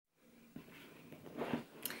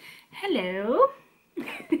Hello!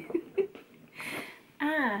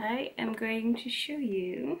 I am going to show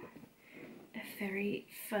you a very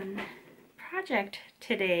fun project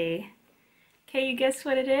today. Can you guess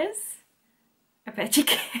what it is? I bet you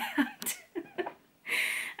can't.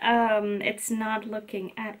 It's not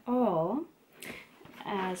looking at all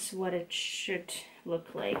as what it should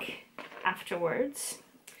look like afterwards.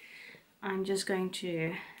 I'm just going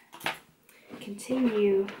to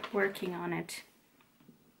continue working on it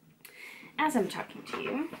as I'm talking to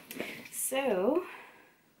you. So,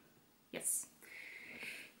 yes.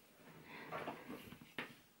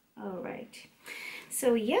 Alright.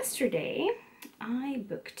 So yesterday I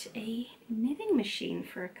booked a knitting machine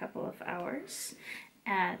for a couple of hours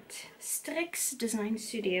at Strix Design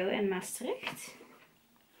Studio in Maastricht.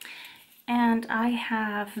 And I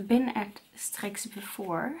have been at Strix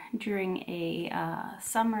before during a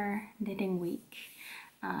summer knitting week.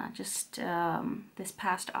 Just this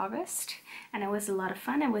past August, and it was a lot of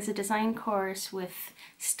fun. It was a design course with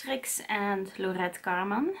Strix and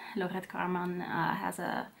Carmen. Carmen has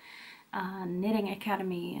a knitting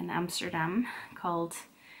academy in Amsterdam called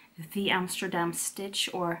the Amsterdam Stitch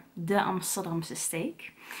or de Amsterdamse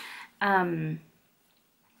Steek. And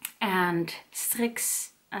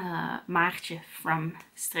Strix, Maartje from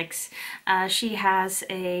Strix, she has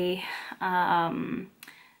a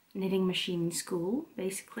knitting machine school,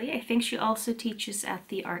 basically. I think she also teaches at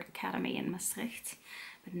the Art Academy in Maastricht,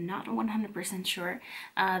 but not 100% sure.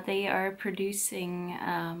 They are producing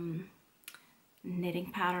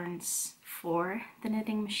knitting patterns for the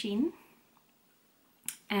knitting machine,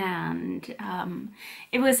 and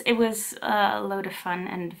it was a load of fun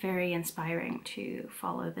and very inspiring to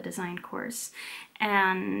follow the design course.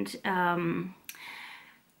 And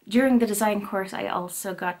during the design course, I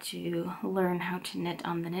also got to learn how to knit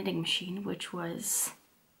on the knitting machine, which was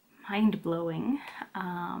mind-blowing.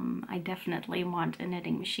 I definitely want a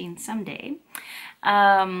knitting machine someday.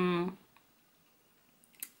 And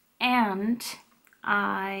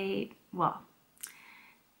well,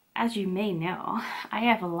 as you may know, I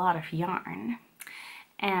have a lot of yarn.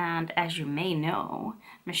 And as you may know,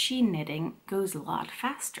 machine knitting goes a lot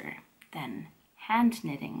faster than hand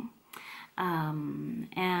knitting.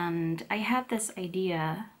 And I had this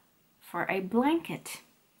idea for a blanket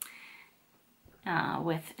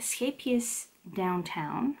with Scheepjes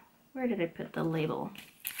Downtown. Where did I put the label?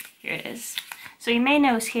 Here it is. So you may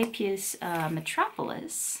know Scheepjes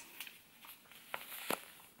Metropolis,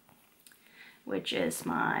 which is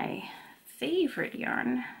my favorite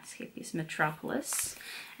yarn, Scheepjes Metropolis.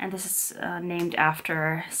 And this is named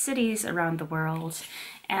after cities around the world.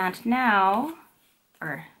 And now,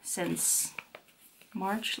 or since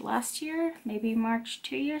March last year, maybe March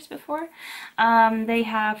 2 years before, they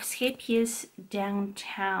have Scheepjes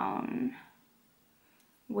Downtown,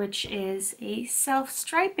 which is a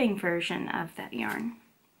self-striping version of that yarn.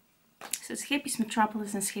 So Scheepjes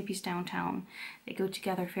Metropolis and Scheepjes Downtown, they go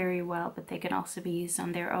together very well, but they can also be used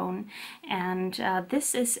on their own. And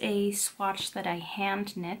this is a swatch that I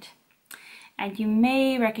hand knit. And you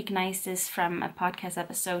may recognize this from a podcast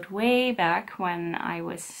episode way back when I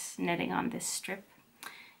was knitting on this strip.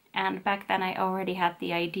 And back then I already had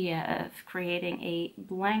the idea of creating a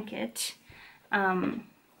blanket. I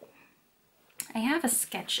have a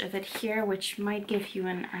sketch of it here, which might give you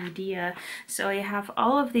an idea. So I have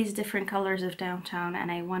all of these different colors of Downtown,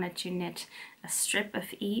 and I wanted to knit a strip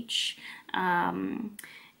of each. And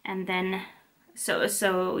then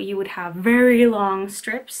So you would have very long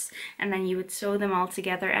strips, and then you would sew them all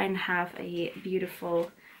together and have a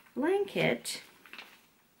beautiful blanket.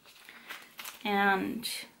 And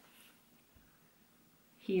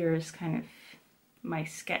here's kind of my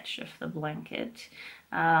sketch of the blanket.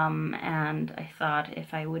 And I thought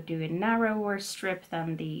if I would do a narrower strip,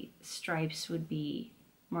 then the stripes would be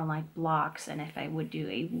more like blocks, and if I would do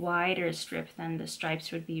a wider strip, then the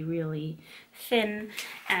stripes would be really thin,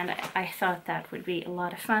 and I thought that would be a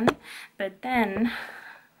lot of fun. But then,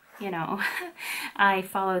 you know, I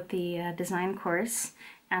followed the design course,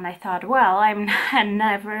 and I thought, well, I'm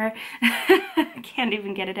never, can't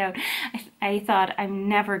even get it out. I thought I'm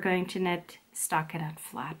never going to knit stockinette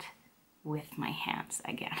flat with my hands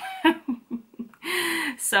again.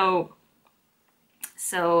 So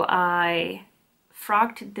I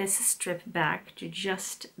frogged this strip back to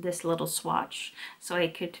just this little swatch, so I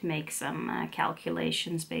could make some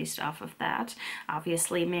calculations based off of that.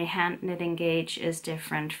 Obviously my hand knitting gauge is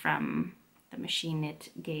different from the machine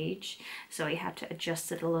knit gauge, so I had to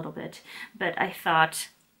adjust it a little bit, but I thought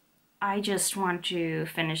I just want to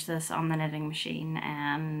finish this on the knitting machine,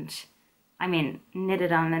 and I mean, knit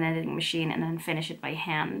it on the knitting machine and then finish it by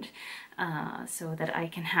hand, so that I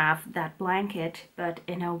can have that blanket, but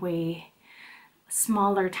in a way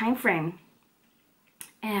smaller time frame.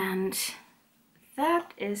 And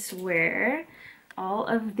that is where all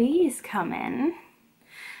of these come in.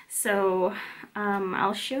 So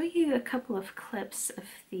I'll show you a couple of clips of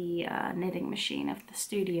the knitting machine of the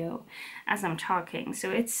studio as I'm talking.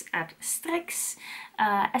 So it's at Strix,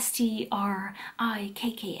 S-T-R-I-K-K-S,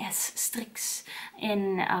 Strix,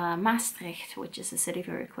 in Maastricht, which is a city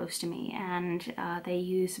very close to me. And they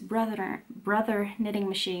use brother knitting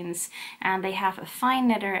machines, and they have a fine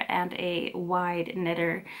knitter and a wide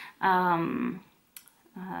knitter.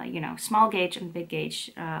 You know, small gauge and big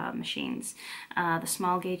gauge machines. The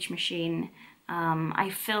small gauge machine, I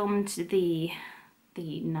filmed the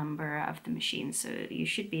number of the machine, so you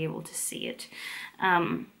should be able to see it.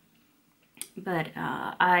 But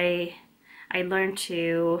I learned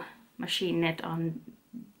to machine knit on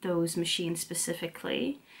those machines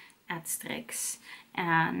specifically at Strix,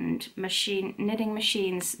 and knitting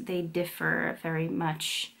machines, they differ very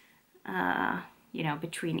much. You know,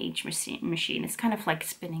 between each machine. It's kind of like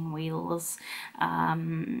spinning wheels.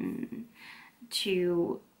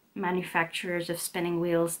 Two manufacturers of spinning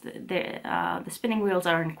wheels, the spinning wheels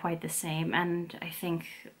aren't quite the same, and I think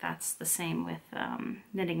that's the same with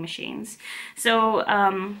knitting machines. So,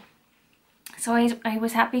 so I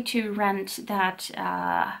was happy to rent that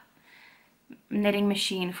knitting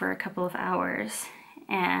machine for a couple of hours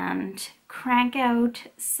and crank out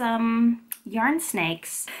some yarn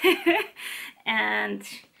snakes. And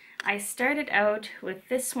I started out with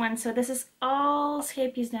this one. So this is all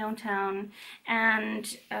Scapies Downtown,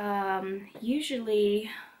 and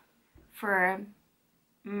usually for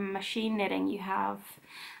machine knitting you have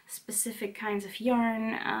specific kinds of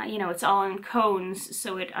yarn. You know, it's all in cones,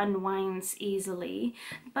 so it unwinds easily.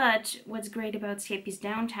 But what's great about Scapies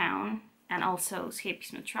Downtown and also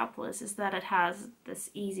Scapies Metropolis is that it has this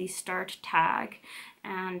easy start tag,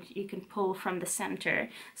 and you can pull from the center.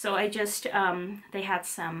 So I just, they had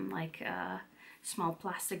some like small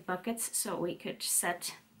plastic buckets, so we could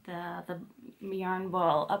set the yarn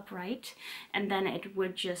ball upright, and then it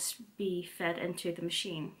would just be fed into the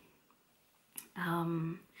machine.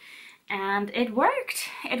 And it worked.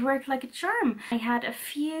 It worked like a charm. I had a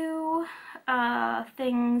few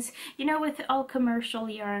things, you know, with all commercial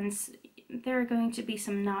yarns, there are going to be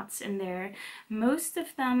some knots in there. Most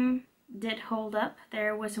of them did hold up.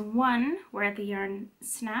 There was one where the yarn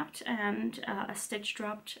snapped and a stitch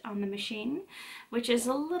dropped on the machine, which is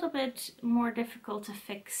a little bit more difficult to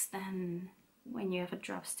fix than when you have a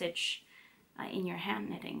drop stitch in your hand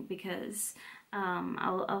knitting, because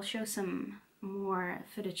I'll show some more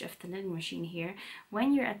footage of the knitting machine here.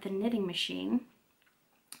 When you're at the knitting machine,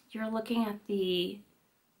 you're looking at the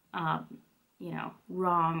you know,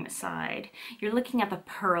 wrong side. You're looking at the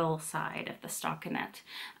purl side of the stockinette.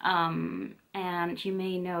 And you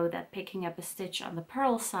may know that picking up a stitch on the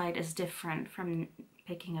purl side is different from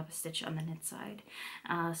picking up a stitch on the knit side.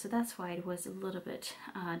 So that's why it was a little bit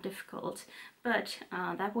difficult. But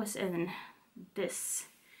that was in this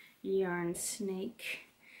yarn snake.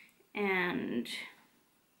 And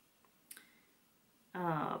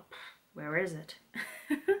where is it?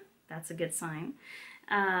 That's a good sign.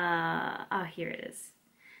 Here it is.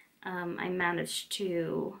 I managed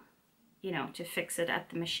to, you know, to fix it at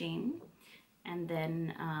the machine, and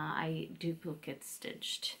then I duplicate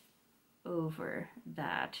stitched over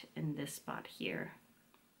that in this spot here.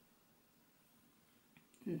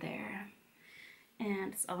 There.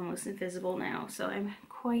 And it's almost invisible now, so I'm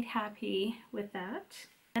quite happy with that.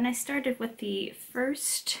 Then I started with the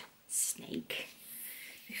first snake,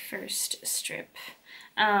 the first strip,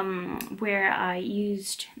 where I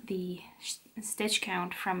used the stitch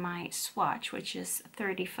count from my swatch, which is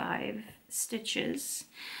 35 stitches.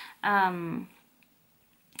 And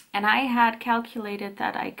I had calculated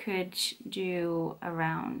that I could do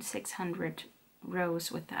around 600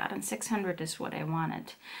 rows with that, and 600 is what I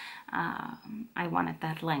wanted. I wanted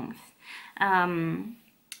that length.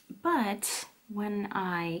 But when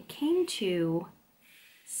I came to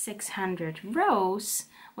 600 rows,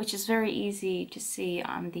 which is very easy to see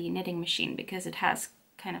on the knitting machine because it has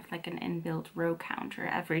kind of like an inbuilt row counter.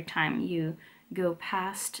 Every time you go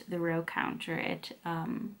past the row counter, it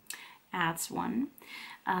adds one.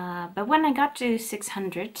 But when I got to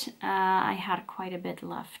 600, I had quite a bit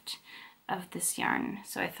left of this yarn.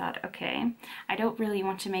 So I thought, okay, I don't really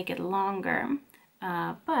want to make it longer,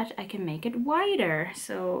 but I can make it wider.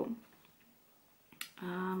 So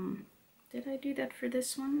did I do that for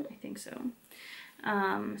this one? I think so.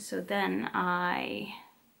 So then I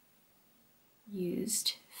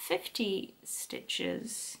used 50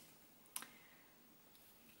 stitches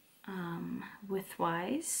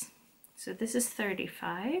widthwise. So this is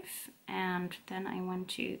 35, and then I went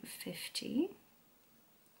to 50.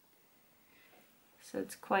 So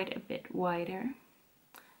it's quite a bit wider.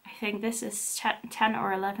 I think this is 10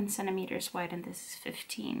 or 11 centimeters wide, and this is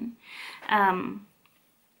 15.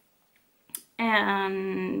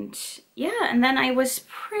 And yeah, and then I was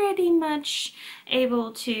pretty much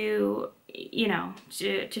able to, you know,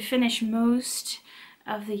 to finish most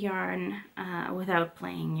of the yarn without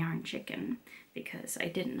playing yarn chicken, because I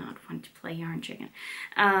did not want to play yarn chicken.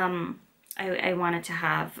 I wanted to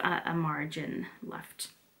have a margin left.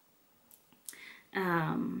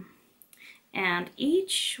 And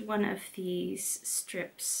each one of these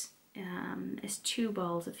strips is 2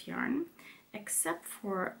 balls of yarn, except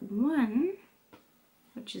for one,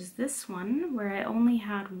 which is this one, where I only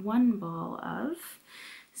had 1 ball of.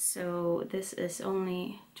 So this is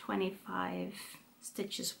only 25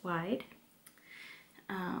 stitches wide.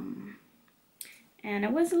 And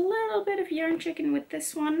it was a little bit of yarn chicken with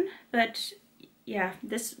this one, but yeah,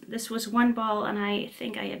 this was 1 ball, and I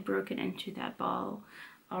think I had broken into that ball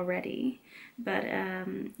already. But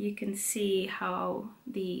you can see how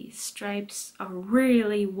the stripes are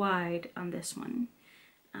really wide on this one,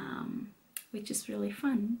 which is really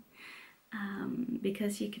fun,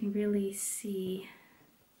 because you can really see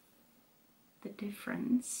the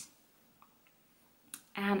difference.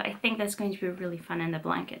 And I think that's going to be really fun in the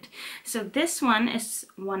blanket. So this one is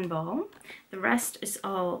 1 ball, the rest is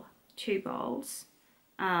all 2 balls.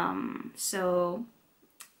 So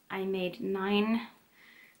I made 9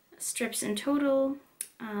 strips in total,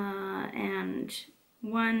 and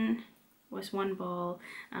 1 was 1 ball,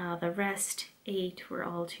 the rest 8 were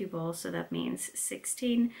all 2 balls, so that means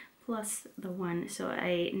 16 plus the 1. So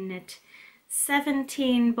I knit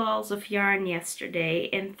 17 balls of yarn yesterday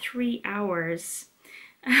in 3 hours.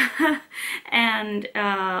 and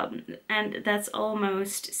that's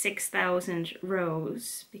almost 6,000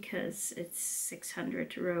 rows, because it's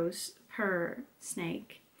 600 rows per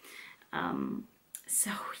snake.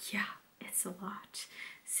 So yeah, it's a lot.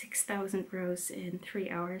 6,000 rows in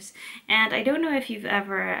 3 hours. And I don't know if you've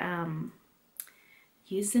ever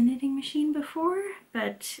used a knitting machine before,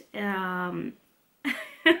 but I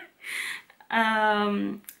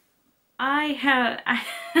have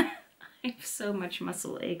so much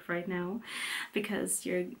muscle ache right now, because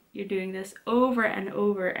you're doing this over and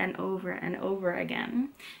over and over and over again,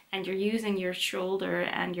 and you're using your shoulder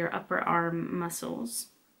and your upper arm muscles,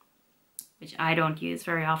 which I don't use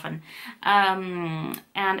very often. And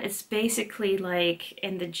it's basically like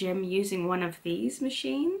in the gym using one of these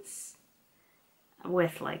machines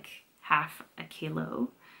with like half a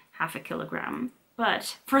kilogram,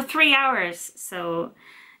 but for 3 hours. So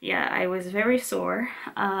yeah, I was very sore.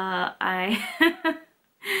 I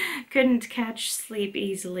couldn't catch sleep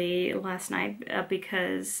easily last night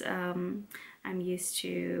because I'm used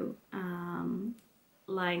to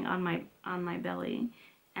lying on my belly,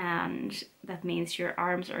 and that means your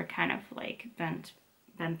arms are kind of like bent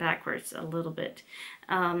backwards a little bit,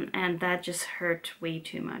 and that just hurt way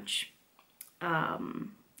too much.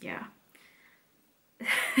 Yeah.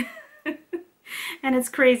 And it's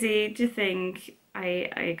crazy to think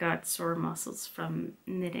I got sore muscles from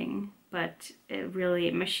knitting, but it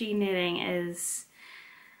really, machine knitting is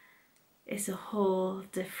a whole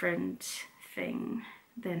different thing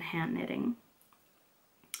than hand knitting.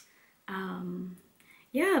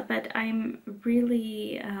 Yeah, but I'm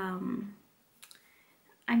really, I'm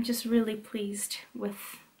just really pleased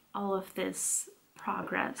with all of this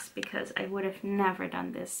progress, because I would have never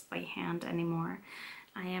done this by hand anymore.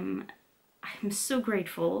 I'm so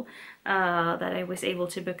grateful that I was able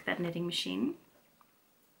to book that knitting machine,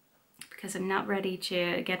 because I'm not ready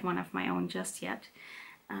to get one of my own just yet.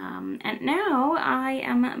 And now I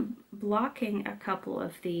am blocking a couple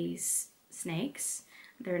of these snakes.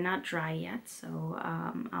 They're not dry yet, so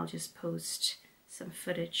I'll just post some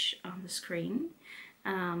footage on the screen.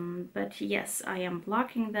 But yes, I am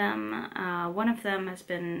blocking them. One of them has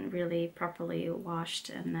been really properly washed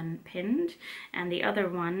and then pinned, and the other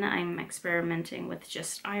one I'm experimenting with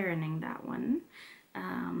just ironing that one.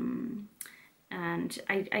 And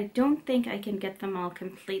I don't think I can get them all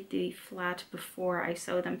completely flat before I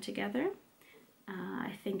sew them together.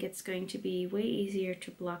 I think it's going to be way easier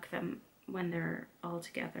to block them when they're all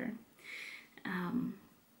together.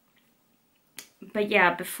 But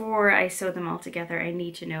yeah, before I sew them all together, I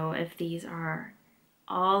need to know if these are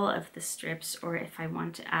all of the strips or if I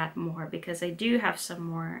want to add more, because I do have some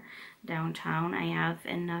more downtown. I have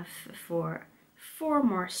enough for 4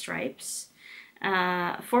 more stripes.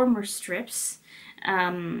 4 more strips,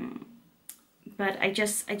 but I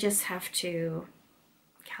just have to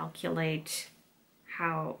calculate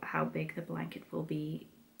how big the blanket will be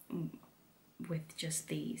with just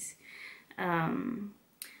these.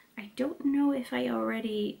 I don't know if I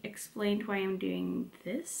already explained why I'm doing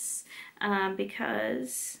this,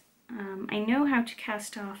 because I know how to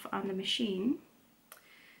cast off on the machine,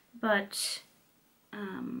 but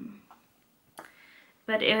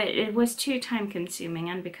it was too time consuming,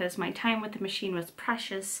 and because my time with the machine was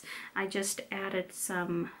precious, I just added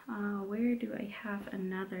some, where do I have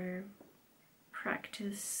another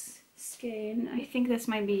practice skein? I think this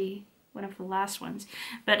might be one of the last ones,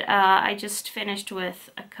 but I just finished with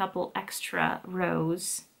a couple extra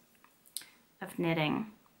rows of knitting,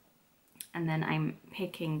 and then I'm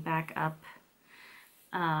picking back up,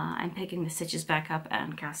 I'm picking the stitches back up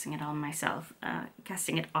and casting it on myself,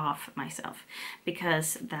 casting it off myself,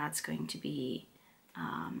 because that's going to be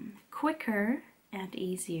quicker and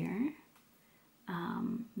easier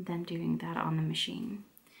than doing that on the machine.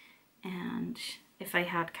 And if I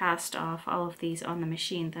had cast off all of these on the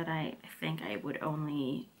machine, that I think I would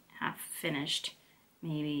only have finished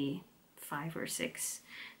maybe 5 or 6,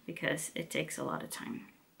 because it takes a lot of time.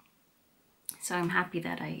 So I'm happy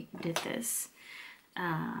that I did this.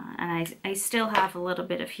 And I still have a little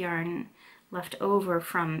bit of yarn left over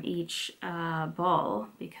from each ball,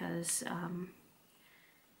 because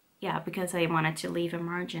yeah, because I wanted to leave a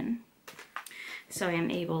margin, so I am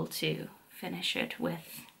able to finish it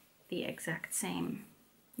with the exact same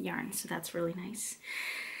yarn, so that's really nice.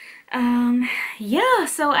 Yeah,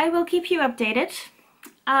 so I will keep you updated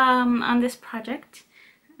on this project.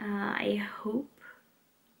 I hope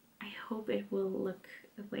it will look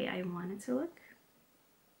the way I want it to look,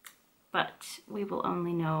 but we will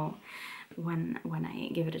only know when I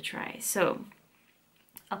give it a try. So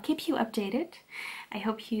I'll keep you updated. I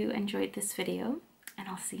hope you enjoyed this video, and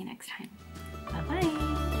I'll see you next time. Bye bye.